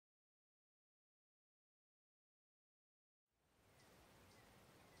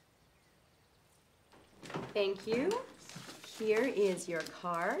Thank you. Here is your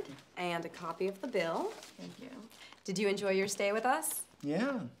card and a copy of the bill. Thank you. Did you enjoy your stay with us?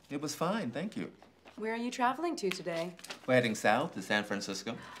 Yeah, it was fine, thank you. Where are you traveling to today? We're heading south to San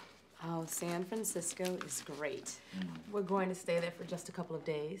Francisco. Oh, San Francisco is great. We're going to stay there for just a couple of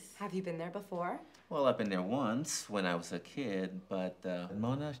days. Have you been there before? Well, I've been there once when I was a kid, but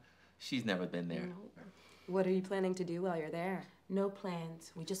Mona, she's never been there. What are you planning to do while you're there? No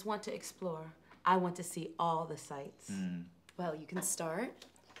plans. We just want to explore. I want to see all the sights. Well, you can start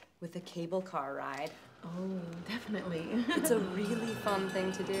with a cable car ride. Oh, definitely. It's a really fun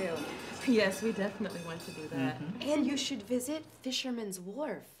thing to do. Yes, we definitely want to do that. And you should visit Fisherman's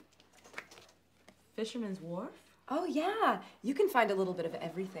Wharf. Fisherman's Wharf? Oh, yeah. You can find a little bit of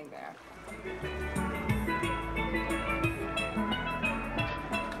everything there.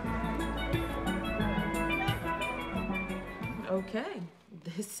 Okay.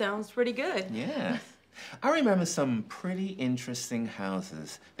 This sounds pretty good. Yeah. I remember some pretty interesting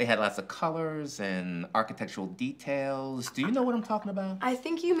houses. They had lots of colors and architectural details. Do you know what I'm talking about? I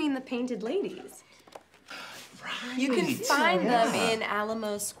think you mean the Painted Ladies. Right. You can find them in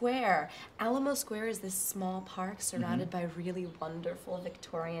Alamo Square. Alamo Square is this small park surrounded by really wonderful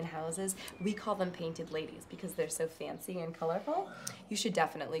Victorian houses. We call them Painted Ladies because they're so fancy and colorful. You should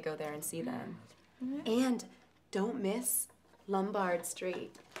definitely go there and see them. And don't miss Lombard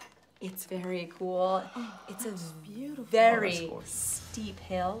Street. It's very cool. It's a beautiful. very steep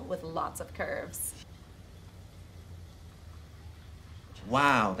hill with lots of curves.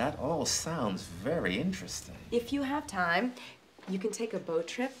 Wow, that all sounds very interesting. If you have time, you can take a boat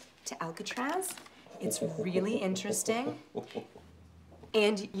trip to Alcatraz. It's really interesting.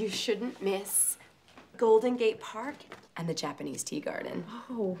 And you shouldn't miss Golden Gate Park and the Japanese Tea Garden.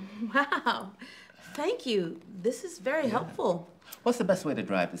 Oh, wow. Thank you. This is very helpful. What's the best way to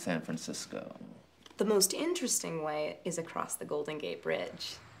drive to San Francisco? The most interesting way is across the Golden Gate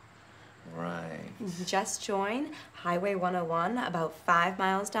Bridge. Right. Just join Highway 101 about 5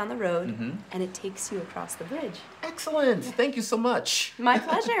 miles down the road, and it takes you across the bridge. Excellent. Thank you so much. My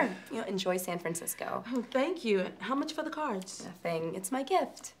pleasure. Enjoy San Francisco. Oh, thank you. How much for the cards? Nothing. It's my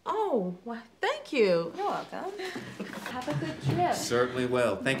gift. Oh, well, thank you. You're welcome. Have a good trip. Certainly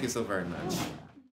will. Thank you so very much.